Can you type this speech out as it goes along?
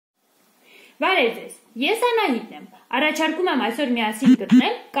Բարև ձեզ, ես Անահիտն եմ, առաջարկում եմ այսօր միասին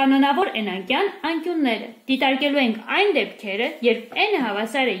գտնել կանոնավոր n-անկյան անկյունները, դիտարկելու ենք այն դեպքերը, երբ n-ը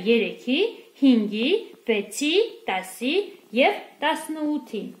հավասար է 3-ի, 5-ի, 6-ի, 10-ի և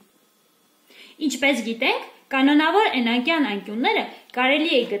 18-ի։ Ինչպես գիտենք, կանոնավոր n-անկյան անկյունները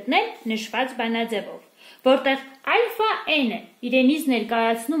կարելի է գտնել նշված բանաձևով, որտեղ ալֆա n-ը իրենից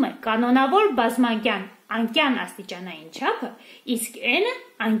ներկայացնում է կանոնավոր բազմանկյան անկյան աստիճանային չափը, իսկ n-ը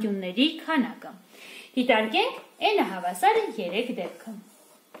անկյունների քանակը։ Դիտարկենք n-ը հավասար է 3 դեպքը։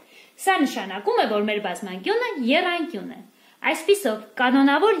 Սա նշանակում է, որ մեր բազմանկյունը եռանկյուն է։ Այսպիսով,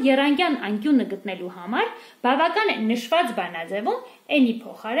 կանոնավոր եռանկյան անկյունը գտնելու համար բավական է նշված բանաձևում n-ի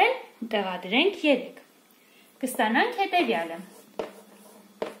փոխարեն տեղադրենք 3։ Կստանանք հետևյալը։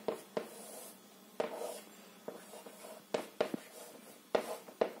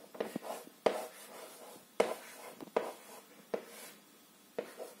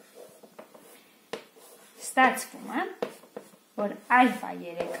 Ստացվում է, որ ալֆա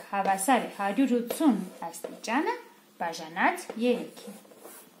 3 հավասար է 180 աստիճանը բաժանած 3-ի,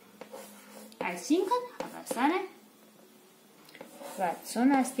 այսինքն հավասար է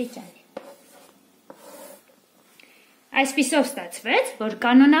 60 աստիճանի։ Այսպիսով ստացվեց, որ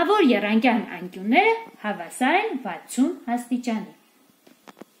կանոնավոր եռանկյան անկյունները հավասար են 60 աստիճանի։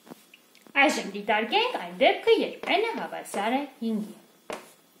 Այժմ դիտարկենք այն դեպքը, երբ n-ը հավասար է 5-ի։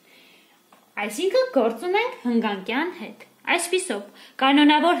 Այսինքն գործ ունենք հնգանկյան հետ։ Այսպիսով,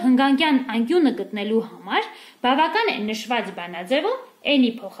 կանոնավոր հնգանկյան անկյունը գտնելու համար բավական է նշված բանաձևում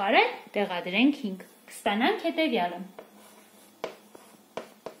n-ի փոխարեն տեղադրենք 5։ Կստանանք հետևյալը։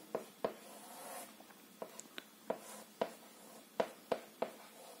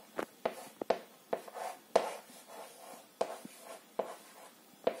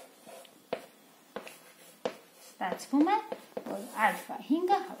 Ստացվում է, որ ալֆա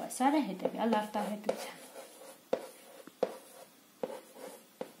 5-ը հավասար է հետևյալ արտահայտության։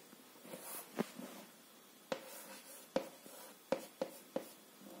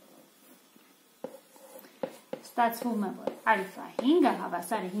 Ստացվում է, որ ալֆա 5-ը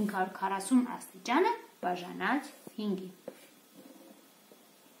հավասար է 540 աստիճանը բաժանած 5-ի։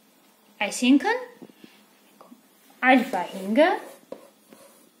 Այսինքն, ալֆա 5-ը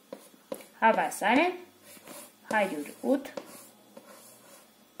հավասար է 108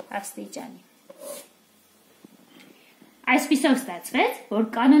 աստիճանի։ Այսպիսով ստացվեց, որ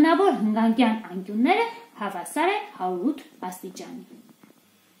կանոնավոր հնգանկյան անկյունները հավասար են 108 աստիճանի։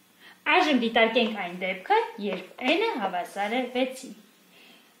 Այժմ դիտարկենք այն դեպքը, երբ n-ը հավասար է 6-ի։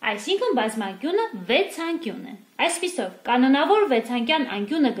 Այսինքն բազմանկյունը 6 անկյուն է։ Այսպիսով, կանոնավոր 6-անկյան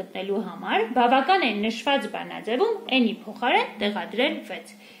անկյունը գտնելու համար բավական է նշված բանաձևում n-ի փոխարեն տեղադրել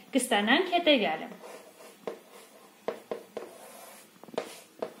 6։ Կստանանք հետևյալը։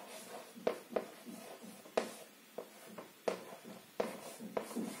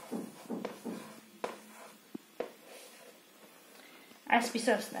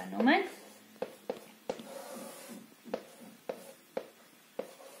 Այսպիսով ստանում ենք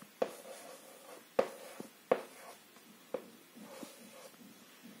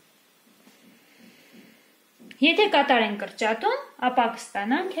Եթե կատարենք կրճատում, ապա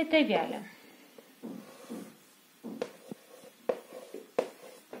կստանանք հետևյալը։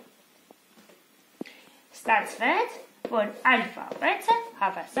 Ստացվեց, որ ալֆա 6-ը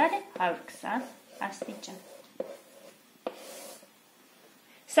հավասար է 120 աստիճան։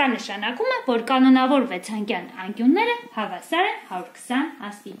 Սա նշանակում է, որ կանոնավոր 6-անկյան անկյունները հավասար են 120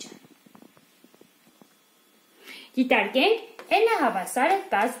 աստիճան։ Դիտարկենք n-ը հավասար է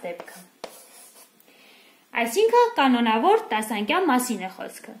 10 դեպքը։ Այսինքն կանոնավոր 10-անկյան մասին է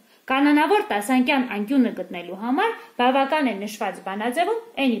խոսքը։ Կանոնավոր 10-անկյան անկյունը գտնելու համար բավական է նշված բանաձևում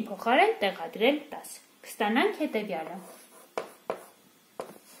n-ի փոխարեն տեղադրել 10։ Կստանանք հետևյալը։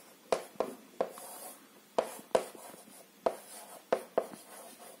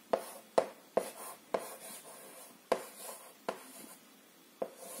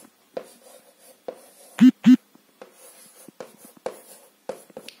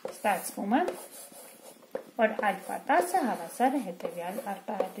 Ստացվում է, որ ալֆա 10-ը հավասար է հետևյալ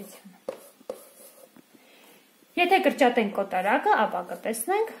արտահայտությանը։ Եթե կրճատենք կոտարակը, ապա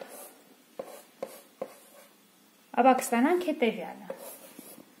կտեսնենք, ապա կստանանք հետևյալը։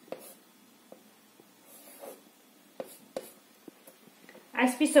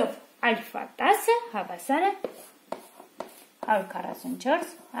 Այսպիսով, ալֆա 10-ը հավասար է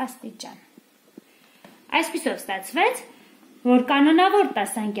 144 աստիճան։ Այսպիսով ստացվեց, որ կանոնավոր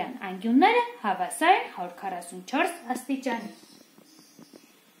 10-անկյան անկյունները հավասար են 144 աստիճանի։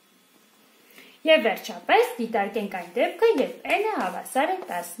 Եվ վերջապես դիտարկենք այն դեպքը, երբ n-ը հավասար է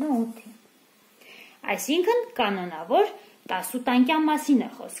 18-ի։ Այսինքն կանոնավոր 10-անկյան մասին է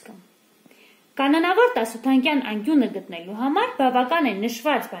խոսքը։ Կանոնավոր 10-անկյան անկյունը գտնելու համար բավական է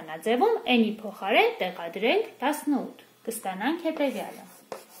նշված բանաձևում n-ի փոխարեն տեղադրենք 18։ Կստանանք հետևյալը։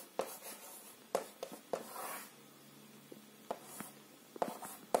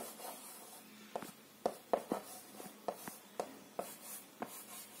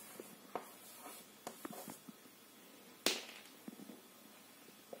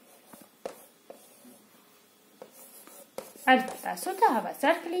 Այդ 18-ը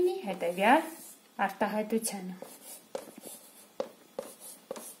հավասար կլինի հետևյալ արտահայտությանը։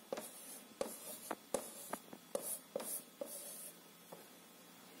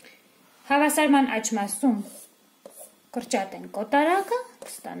 Հավասարման աջ մասում կրճատենք կոտարակը,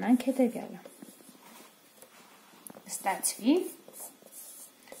 կստանանք հետևյալը։ Ստացվի,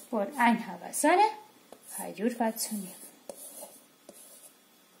 որ այն հավասար է 160-ի։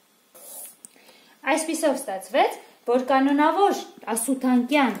 Այսպիսով ստացվեց, որ կանոնավոր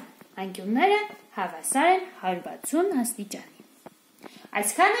 10-անկյան անկյունները հավասար են 160 աստիճանի։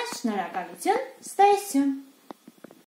 Այսքանը, շնորհակալություն, ստայություն։